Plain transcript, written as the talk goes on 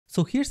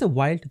So here's a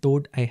wild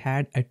thought I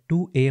had at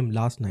 2 a.m.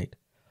 last night.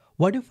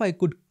 What if I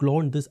could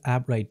clone this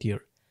app right here?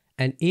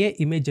 An AI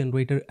image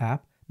generator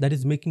app that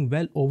is making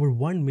well over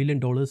 $1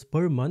 million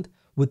per month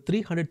with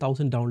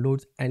 300,000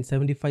 downloads and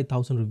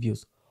 75,000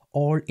 reviews,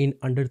 all in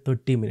under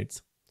 30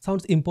 minutes.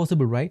 Sounds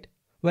impossible, right?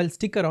 Well,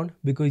 stick around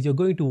because you're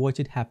going to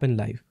watch it happen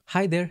live.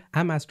 Hi there,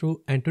 I'm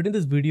Astro, and today in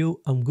this video,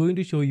 I'm going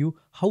to show you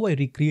how I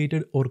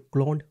recreated or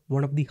cloned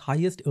one of the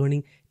highest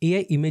earning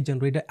AI image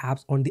generator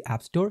apps on the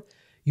App Store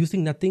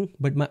using nothing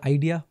but my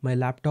idea, my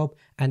laptop,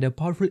 and a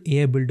powerful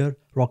AI builder,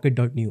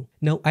 Rocket.new.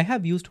 Now, I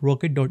have used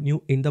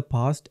Rocket.new in the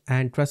past,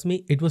 and trust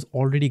me, it was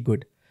already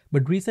good.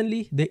 But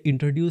recently, they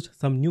introduced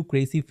some new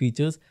crazy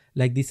features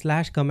like the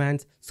slash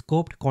commands,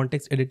 scoped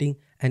context editing,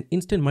 and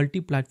instant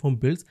multi-platform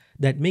builds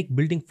that make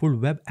building full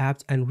web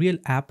apps and real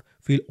app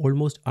feel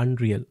almost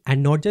unreal.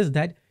 And not just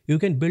that, you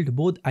can build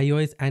both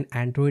iOS and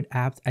Android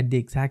apps at the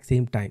exact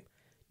same time.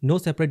 No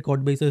separate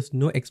code bases,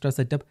 no extra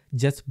setup,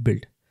 just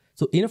build.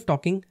 So enough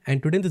talking,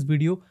 and today in this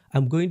video,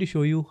 I'm going to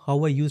show you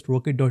how I used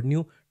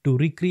Rocket.new to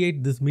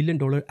recreate this $1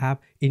 million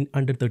app in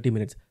under 30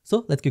 minutes.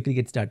 So let's quickly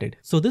get started.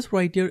 So this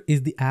right here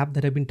is the app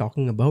that I've been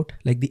talking about,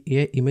 like the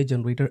AI image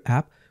generator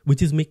app,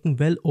 which is making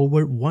well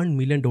over $1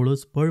 million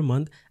per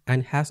month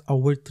and has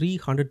over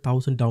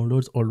 300,000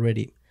 downloads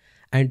already.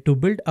 And to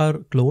build our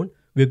clone,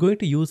 we're going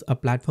to use a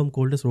platform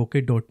called as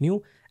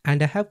Rocket.new,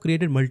 and I have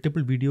created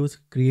multiple videos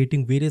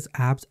creating various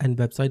apps and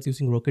websites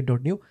using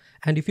Rocket.new.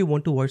 And if you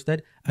want to watch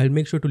that, I'll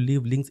make sure to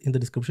leave links in the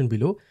description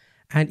below.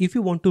 And if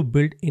you want to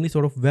build any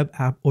sort of web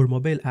app or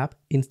mobile app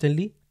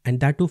instantly, and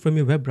that too from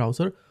your web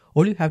browser,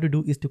 all you have to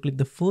do is to click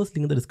the first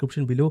link in the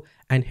description below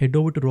and head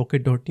over to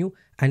Rocket.new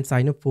and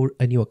sign up for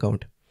a new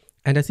account.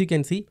 And as you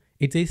can see,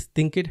 it says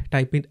think it,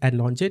 type it, and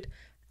launch it.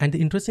 And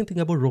the interesting thing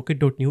about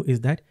Rocket.new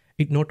is that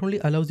it not only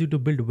allows you to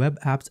build web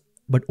apps,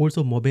 but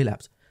also mobile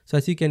apps. So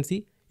as you can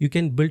see, you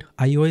can build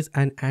iOS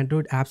and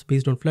Android apps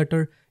based on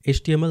Flutter,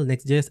 HTML,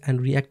 Next.js,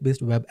 and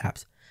React-based web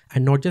apps.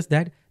 And not just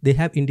that, they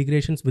have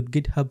integrations with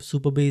GitHub,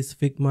 Supabase,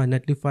 Figma,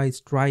 Netlify,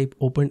 Stripe,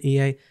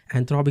 OpenAI,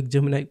 Anthropic,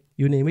 Gemini,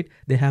 you name it.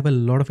 They have a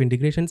lot of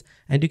integrations,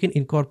 and you can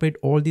incorporate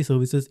all these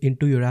services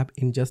into your app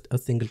in just a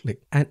single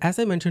click. And as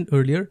I mentioned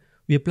earlier,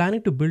 we are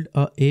planning to build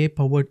a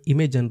AI-powered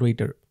image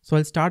generator. So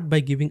I'll start by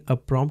giving a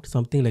prompt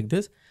something like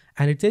this,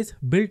 and it says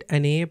build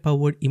an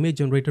AI-powered image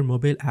generator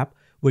mobile app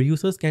where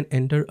users can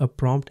enter a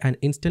prompt and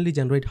instantly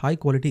generate high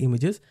quality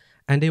images.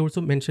 And they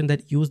also mentioned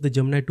that use the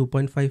Gemini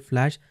 2.5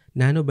 Flash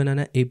Nano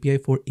Banana API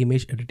for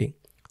image editing.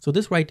 So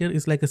this right here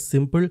is like a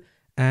simple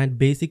and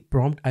basic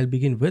prompt I'll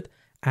begin with.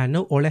 And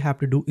now all I have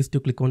to do is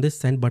to click on this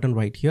send button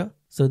right here.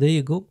 So there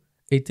you go.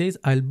 It says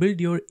I'll build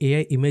your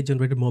AI image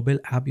generator mobile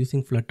app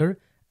using Flutter,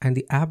 and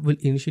the app will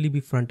initially be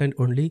front-end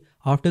only.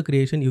 After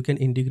creation, you can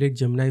integrate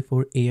Gemini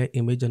for AI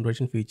image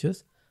generation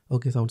features.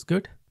 Okay, sounds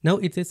good. Now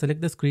it says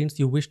select the screens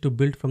you wish to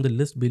build from the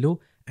list below,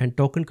 and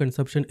token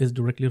consumption is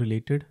directly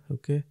related.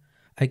 Okay,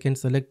 I can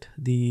select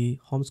the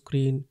home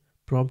screen,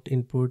 prompt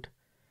input,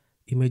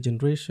 image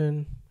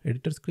generation,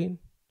 editor screen.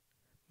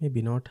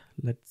 Maybe not.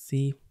 Let's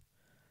see.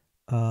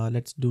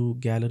 Let's do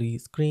gallery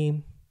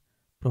screen,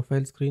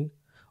 profile screen,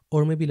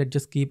 or maybe let's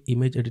just keep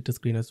image editor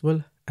screen as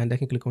well. And I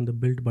can click on the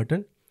build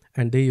button,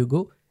 and there you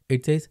go.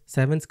 It says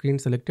 7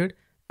 screens selected,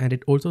 and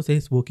it also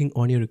says working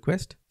on your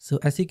request. So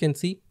as you can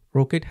see,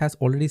 Rocket has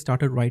already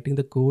started writing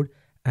the code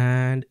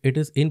and it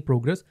is in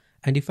progress.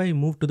 And if I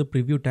move to the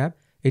preview tab,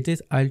 it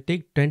says I'll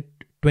take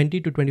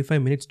 20 to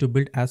 25 minutes to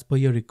build as per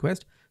your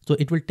request. So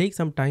it will take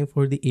some time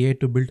for the AI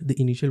to build the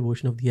initial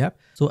version of the app.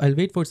 So I'll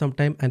wait for some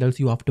time and I'll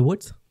see you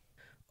afterwards.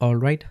 All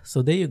right,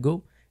 so there you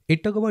go.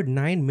 It took about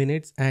 9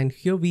 minutes, and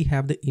here we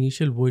have the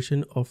initial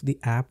version of the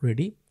app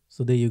ready.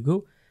 So there you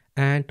go.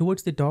 And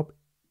towards the top,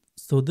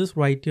 so this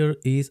right here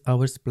is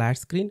our splash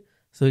screen.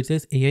 So it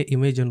says AI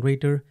image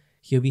generator.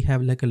 Here we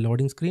have like a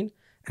loading screen,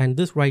 and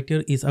this right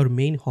here is our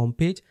main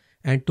homepage.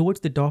 And towards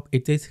the top,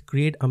 it says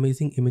create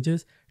amazing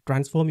images,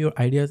 transform your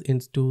ideas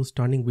into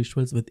stunning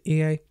visuals with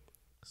AI.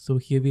 So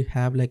here we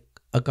have like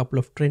a couple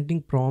of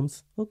trending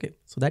prompts. Okay,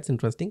 so that's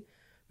interesting.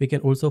 We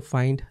can also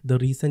find the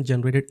recent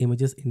generated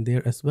images in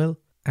there as well.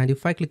 And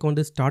if I click on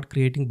the start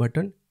creating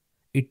button,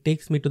 it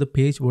takes me to the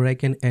page where I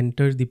can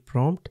enter the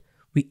prompt.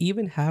 We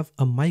even have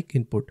a mic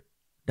input.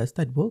 Does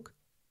that work?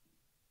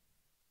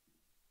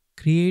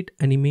 Create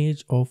an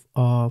image of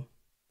a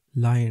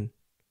lion.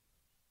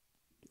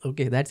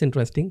 Okay, that's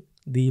interesting.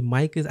 The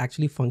mic is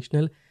actually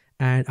functional,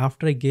 and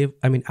after I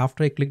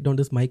clicked on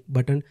this mic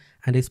button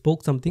and I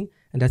spoke something,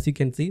 and as you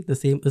can see, the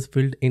same is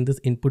filled in this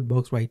input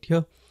box right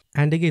here.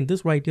 And again,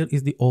 this right here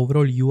is the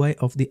overall UI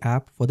of the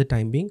app for the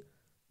time being.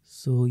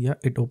 So yeah,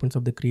 it opens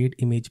up the create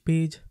image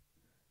page.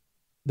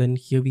 Then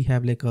here we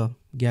have like a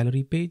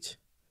gallery page,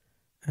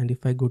 and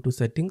if I go to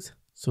settings,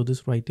 so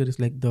this right here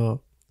is like the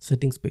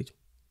settings page.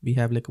 we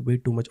have like way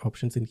too much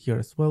options in here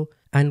as well.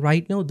 And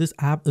right now this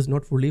app is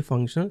not fully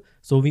functional,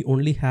 so we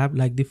only have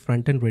like the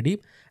front end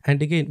ready.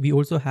 And again, we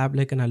also have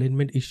like an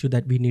alignment issue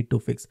that we need to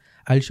fix.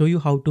 I'll show you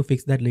how to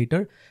fix that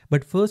later,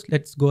 but first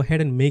let's go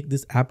ahead and make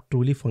this app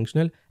truly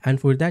functional. And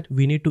for that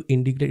we need to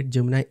integrate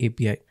Gemini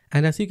API.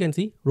 And as you can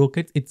see,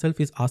 Rocket itself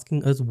is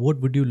asking us what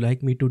would you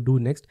like me to do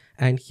next,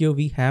 and here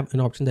we have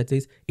an option that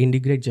says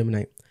integrate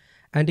Gemini.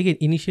 And again,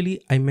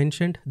 initially I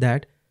mentioned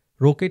that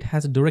Rocket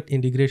has direct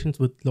integrations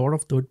with a lot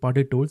of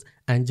third-party tools,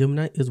 and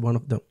Gemini is one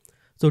of them.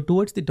 So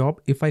towards the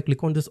top, if I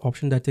click on this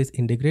option that says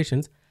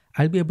integrations,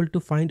 I'll be able to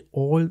find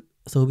all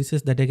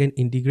services that I can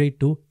integrate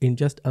to in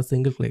just a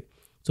single click.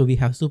 So we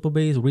have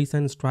Superbase,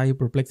 Reason, Stripe,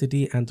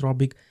 Perplexity,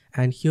 Anthropic,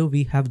 and here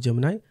we have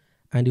Gemini.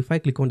 And if I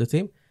click on the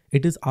same,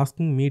 it is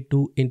asking me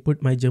to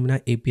input my Gemini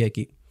API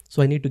key.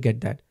 So I need to get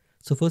that.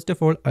 So first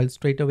of all, I'll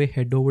straight away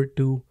head over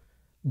to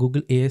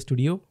Google AI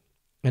Studio.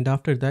 And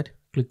after that,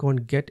 click on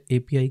Get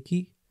API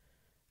Key.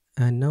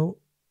 And now,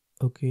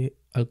 okay,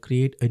 I'll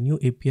create a new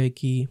API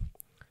key.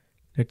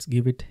 Let's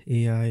give it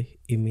AI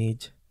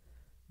Image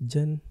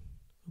Gen.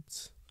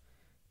 Oops.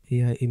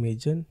 AI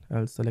Image Gen.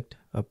 I'll select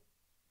a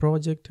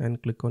project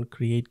and click on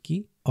Create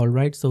Key.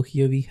 Alright, so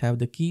here we have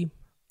the key.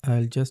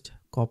 I'll just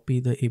copy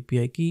the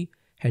API key,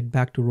 head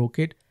back to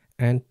Rocket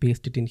and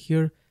paste it in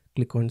here.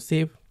 Click on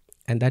Save.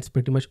 And that's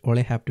pretty much all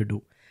I have to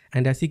do.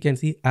 And as you can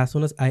see, as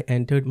soon as I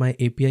entered my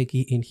API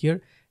key in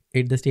here,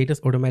 the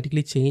status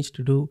automatically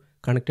changed to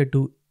connected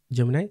to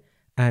Gemini,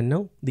 and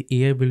now the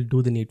AI will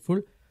do the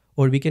needful.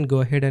 Or we can go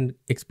ahead and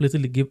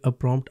explicitly give a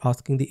prompt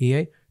asking the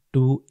AI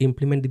to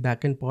implement the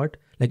backend part.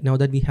 Like now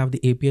that we have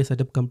the API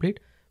setup complete,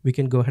 we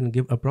can go ahead and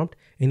give a prompt.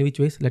 In which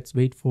ways, let's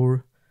wait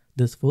for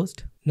this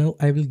first. Now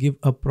I will give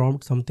a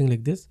prompt something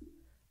like this.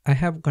 I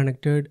have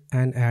connected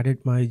and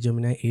added my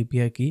Gemini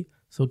API key.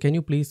 So can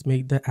you please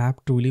make the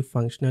app truly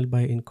functional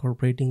by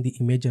incorporating the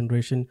image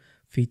generation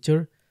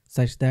feature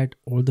such that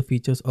all the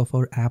features of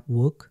our app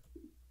work?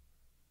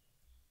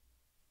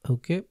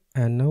 Okay,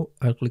 and now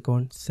I'll click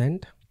on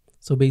Send.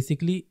 So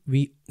basically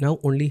we now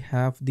only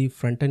have the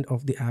front end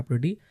of the app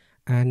ready,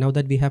 and now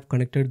that we have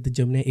connected the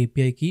Gemini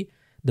API key,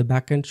 the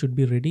backend should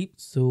be ready.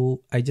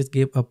 So I just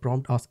gave a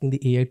prompt asking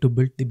the AI to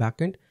build the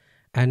backend,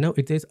 and now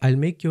it says I'll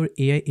make your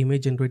AI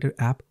image generator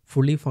app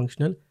fully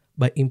functional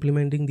by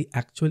implementing the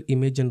actual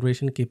image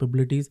generation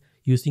capabilities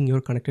using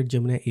your connected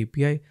Gemini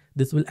API.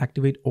 This will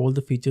activate all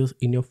the features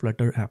in your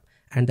Flutter app,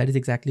 and that is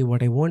exactly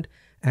what I want.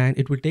 And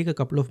it will take a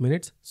couple of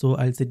minutes, so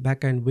I'll sit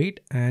back and wait,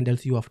 and I'll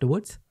see you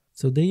afterwards.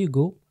 So there you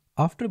go.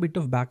 After a bit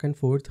of back and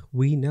forth,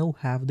 we now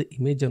have the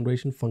image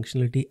generation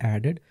functionality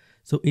added.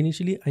 So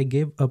initially I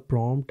gave a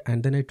prompt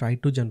and then I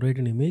tried to generate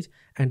an image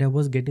and I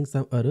was getting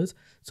some errors.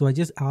 So I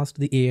just asked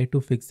the AI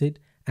to fix it,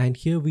 and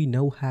here we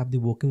now have the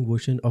working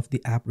version of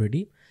the app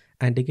ready.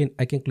 And again,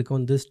 I can click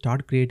on this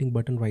Start Creating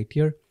button right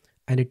here,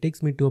 and it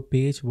takes me to a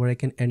page where I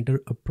can enter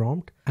a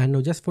prompt. And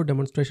now just for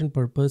demonstration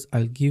purpose,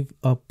 I'll give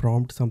a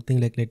prompt something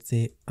like, let's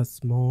say, a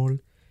small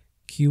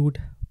cute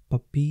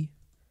puppy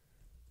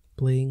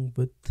playing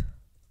with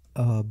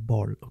a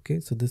ball. Okay,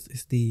 so this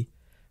is the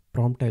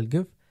prompt I'll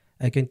give.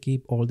 I can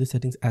keep all the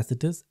settings as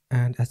it is,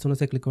 and as soon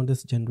as I click on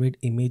this generate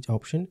image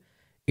option,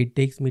 it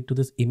takes me to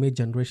this image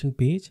generation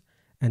page,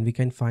 and we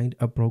can find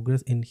a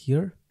progress in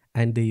here.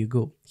 And there you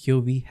go. Here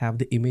we have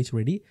the image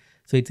ready.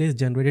 So it says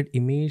generated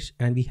image,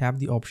 and we have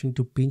the option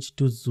to pinch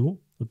to zoom.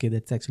 Okay,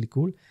 that's actually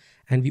cool.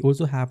 And we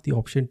also have the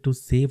option to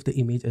save the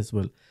image as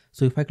well.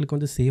 So if I click on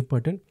the save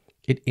button,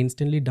 it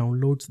instantly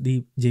downloads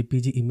the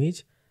JPG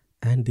image,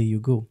 and there you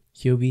go.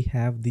 Here we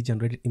have the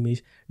generated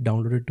image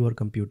downloaded to our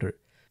computer.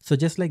 So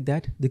just like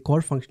that, the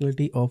core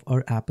functionality of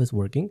our app is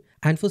working.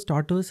 And for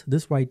starters,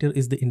 this right here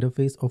is the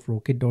interface of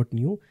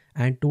Rocket.new,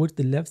 and towards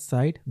the left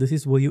side, this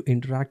is where you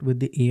interact with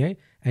the AI,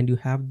 and you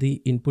have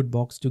the input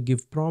box to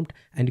give prompt,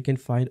 and you can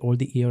find all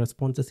the AI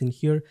responses in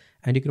here,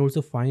 and you can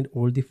also find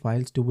all the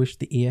files to which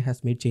the AI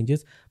has made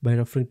changes by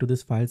referring to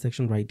this file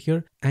section right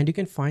here. And you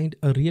can find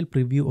a real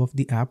preview of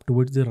the app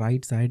towards the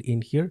right side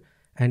in here.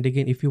 And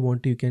again, if you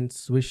want to, you can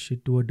switch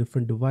it to a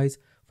different device,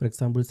 for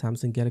example,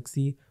 Samsung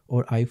Galaxy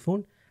or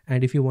iPhone.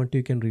 And if you want to,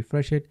 you can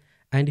refresh it.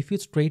 And if you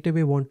straight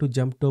away want to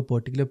jump to a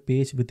particular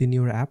page within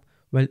your app,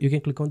 well, you can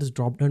click on this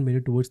drop down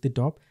menu towards the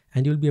top,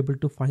 and you'll be able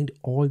to find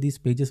all these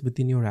pages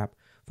within your app.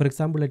 For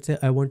example, let's say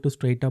I want to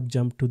straight up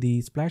jump to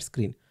the splash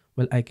screen.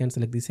 Well, I can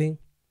select the same,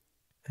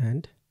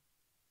 and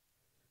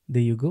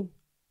there you go.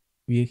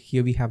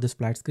 Here we have the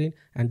splash screen,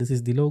 and this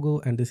is the logo,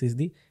 and this is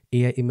the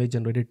AI image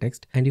generated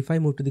text. And if I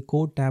move to the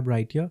code tab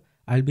right here,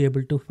 I'll be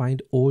able to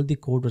find all the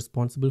code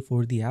responsible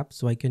for the app,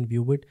 so I can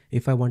view it.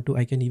 If I want to,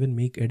 I can even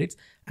make edits,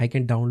 I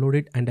can download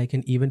it, and I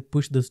can even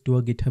push this to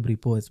a GitHub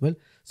repo as well.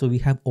 So we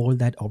have all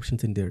that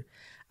options in there.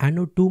 And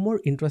now two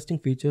more interesting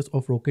features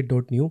of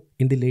Rocket.new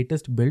in the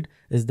latest build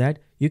is that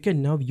you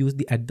can now use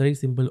the @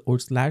 symbol or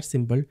 /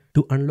 symbol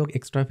to unlock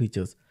extra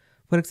features.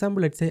 For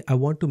example, let's say I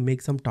want to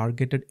make some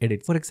targeted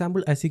edits. For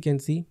example, as you can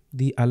see,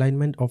 the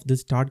alignment of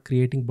this Start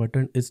Creating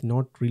button is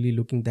not really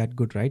looking that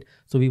good, right?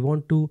 So we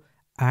want to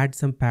add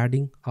some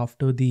padding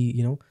after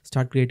the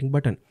Start Creating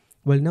button.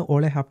 Well, now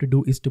all I have to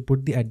do is to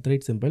put the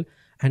 @ symbol,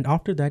 and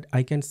after that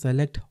I can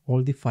select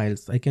all the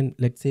files. I can,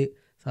 let's say,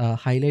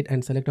 highlight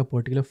and select a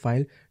particular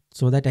file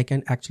so that I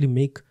can actually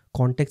make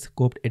context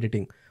scoped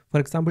editing. For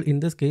example, in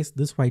this case,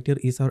 this right here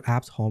is our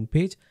app's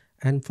homepage.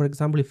 And for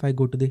example, if I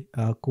go to the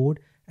code,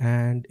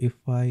 and if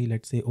I,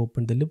 let's say,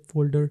 open the lib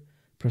folder,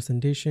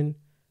 presentation,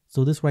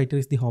 so this right here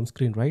is the home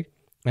screen, right?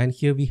 And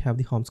here we have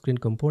the home screen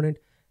component.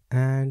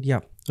 And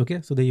yeah,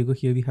 okay, so there you go.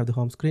 Here we have the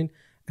home screen,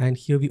 and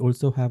here we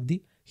also have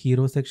the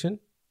hero section.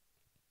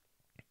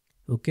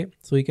 Okay,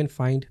 so you can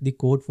find the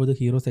code for the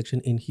hero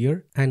section in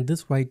here, and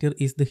this right here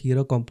is the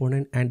hero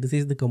component, and this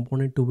is the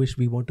component to which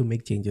we want to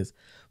make changes.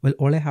 Well,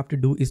 all I have to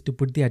do is to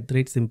put the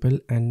 @ symbol,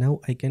 and now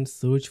I can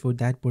search for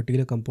that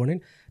particular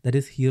component, that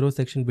is hero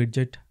section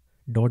widget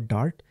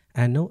 .dart.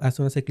 And now as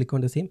soon as I click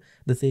on the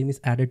same is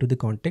added to the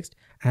context.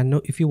 And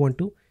now if you want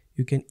to,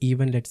 you can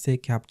even, let's say,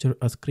 capture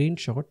a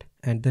screenshot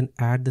and then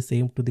add the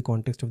same to the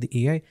context of the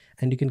AI,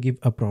 and you can give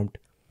a prompt.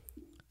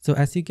 So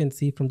as you can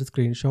see from the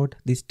screenshot,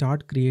 the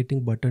start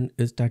creating button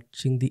is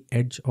touching the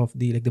edge of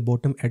the, like the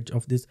bottom edge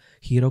of this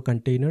hero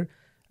container,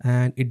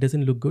 and it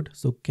doesn't look good.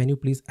 So can you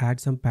please add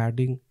some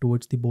padding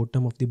towards the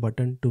bottom of the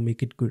button to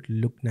make it good,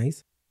 look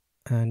nice?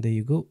 And there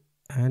you go.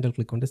 And I'll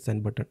click on the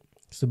send button.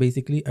 So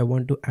basically I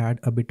want to add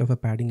a bit of a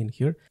padding in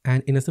here,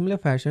 and in a similar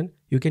fashion,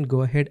 you can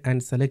go ahead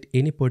and select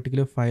any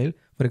particular file.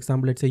 For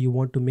example, let's say you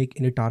want to make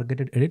any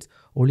targeted edits.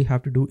 All you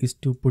have to do is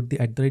to put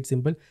the @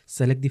 symbol,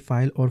 select the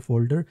file or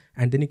folder,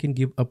 and then you can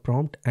give a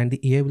prompt, and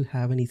the AI will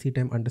have an easy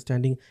time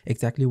understanding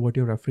exactly what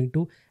you're referring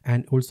to,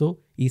 and also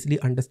easily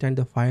understand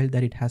the file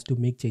that it has to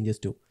make changes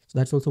to. So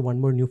that's also one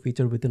more new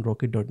feature within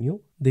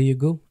Rocket.new. There you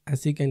go.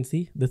 As you can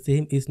see, the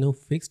same is now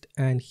fixed,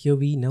 and here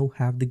we now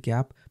have the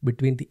gap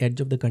between the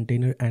edge of the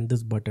container and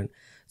this button.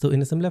 So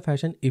in a similar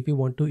fashion, if you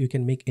want to, you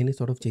can make any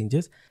sort of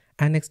changes.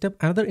 And next up,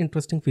 another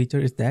interesting feature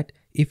is that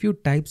if you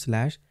type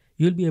 /,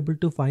 you'll be able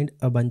to find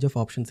a bunch of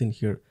options in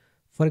here.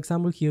 For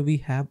example, here we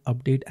have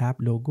update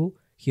app logo.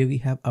 Here we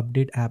have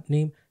update app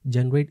name,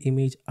 generate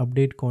image,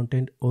 update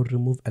content, or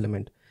remove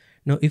element.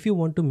 Now, if you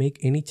want to make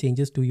any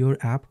changes to your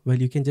app,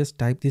 well, you can just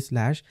type this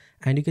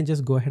 / and you can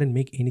just go ahead and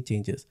make any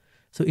changes.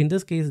 So in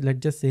this case, let's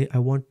just say I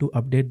want to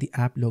update the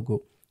app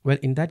logo. Well,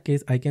 in that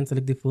case, I can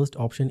select the first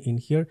option in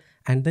here,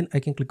 and then I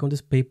can click on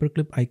this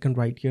paperclip icon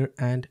right here,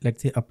 and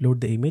let's say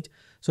upload the image.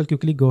 So I'll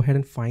quickly go ahead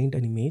and find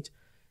an image.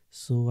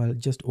 So I'll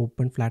just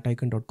open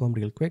flaticon.com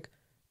real quick,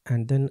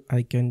 and then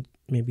I can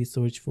maybe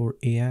search for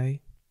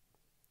AI,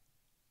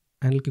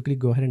 and I'll quickly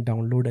go ahead and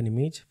download an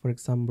image. For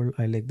example,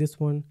 I like this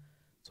one.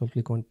 So I'll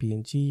click on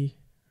PNG,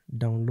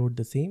 download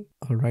the same.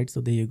 All right, so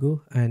there you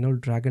go. And I'll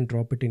drag and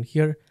drop it in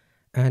here.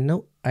 And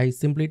now I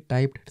simply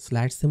typed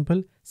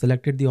 /simple,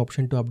 selected the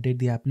option to update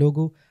the app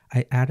logo.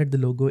 I added the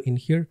logo in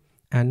here.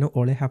 And now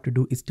all I have to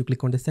do is to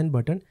click on the send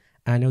button,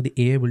 and now the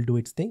AI will do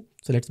its thing.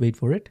 So let's wait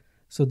for it.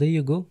 So there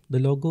you go. The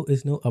logo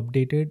is now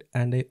updated,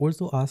 and I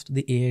also asked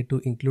the AI to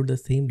include the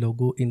same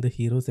logo in the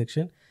hero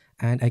section,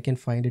 and I can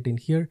find it in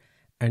here.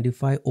 And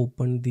if I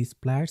open the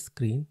splash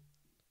screen,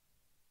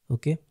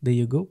 okay, there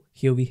you go.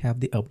 Here we have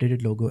the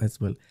updated logo as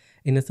well.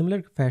 In a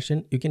similar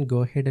fashion, you can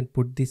go ahead and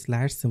put the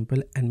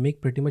 /symbol and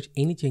make pretty much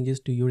any changes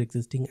to your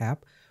existing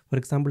app. For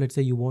example, let's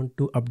say you want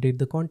to update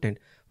the content.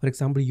 For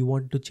example, you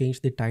want to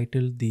change the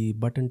title, the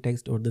button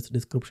text, or this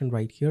description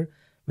right here.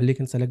 Well, you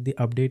can select the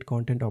update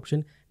content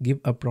option, give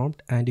a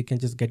prompt, and you can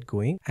just get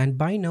going. And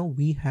by now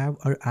we have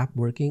our app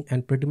working,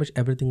 and pretty much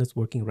everything is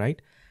working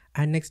right.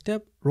 And next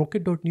up,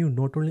 Rocket.new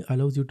not only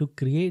allows you to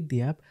create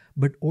the app,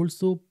 but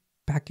also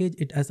package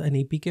it as an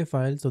APK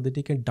file so that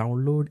you can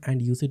download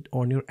and use it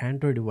on your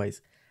Android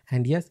device.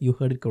 And yes, you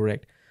heard it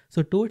correct.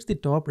 So towards the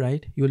top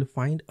right, you will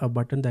find a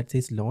button that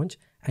says launch.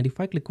 And if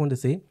I click on the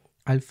same,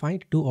 I'll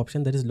find two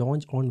options, that is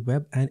launch on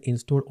web and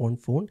install on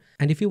phone.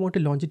 And if you want to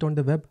launch it on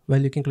the web,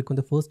 well, you can click on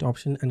the first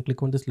option and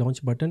click on this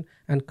launch button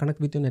and connect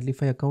with your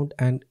Netlify account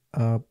and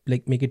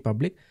make it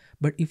public.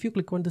 But if you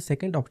click on the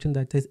second option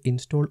that says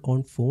install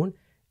on phone,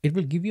 it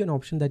will give you an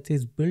option that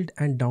says build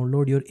and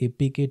download your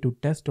APK to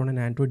test on an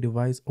Android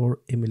device or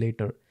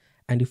emulator.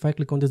 And if I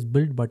click on this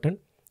build button,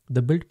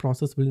 the build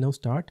process will now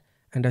start.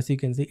 And as you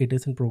can see, it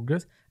is in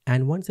progress.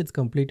 And once it's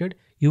completed,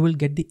 you will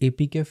get the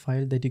APK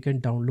file that you can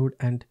download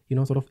and,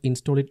 sort of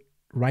install it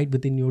right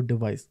within your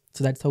device.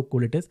 So that's how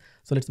cool it is.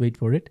 So let's wait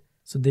for it.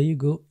 So there you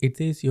go. It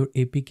says your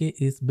APK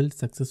is built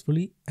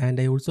successfully. And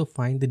I also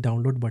find the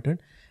download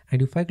button.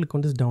 And if I click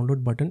on this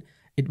download button,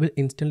 it will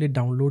instantly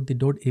download the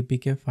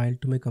 .apk file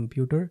to my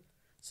computer.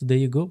 So there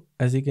you go.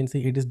 As you can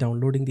see, it is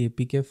downloading the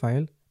APK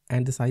file,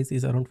 and the size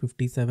is around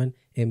 57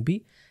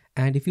 MB.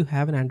 And if you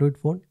have an Android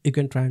phone, you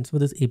can transfer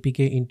this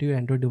APK into your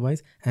Android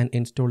device and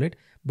install it.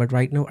 But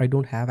right now I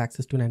don't have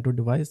access to an Android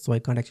device, so I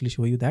can't actually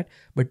show you that.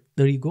 But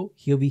there you go.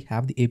 Here we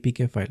have the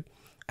APK file.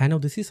 And now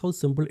this is how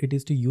simple it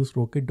is to use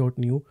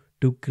Rocket.new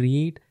to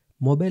create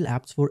mobile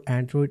apps for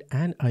Android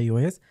and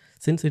iOS.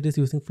 Since it is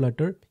using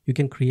Flutter, you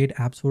can create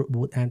apps for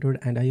both Android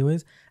and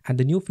iOS. And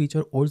the new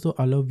feature also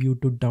allows you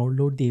to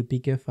download the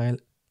APK file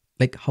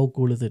Like how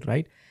cool is it,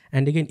 right?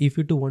 And again, if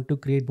you too want to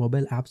create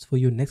mobile apps for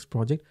your next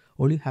project,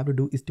 all you have to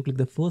do is to click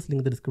the first link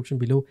in the description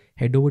below,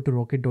 head over to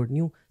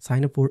Rocket.new,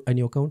 sign up for a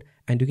new account,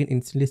 and you can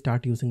instantly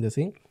start using the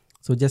same.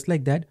 So just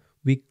like that,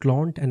 we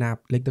cloned an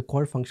app, like the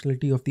core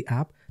functionality of the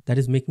app that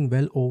is making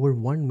well over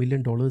 $1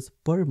 million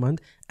per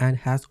month and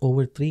has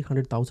over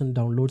 300,000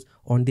 downloads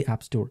on the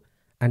App Store.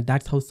 And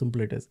that's how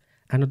simple it is.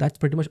 And that's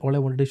pretty much all I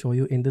wanted to show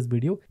you in this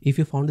video. If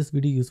you found this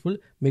video useful,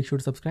 make sure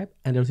to subscribe,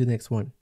 and I'll see you in the next one.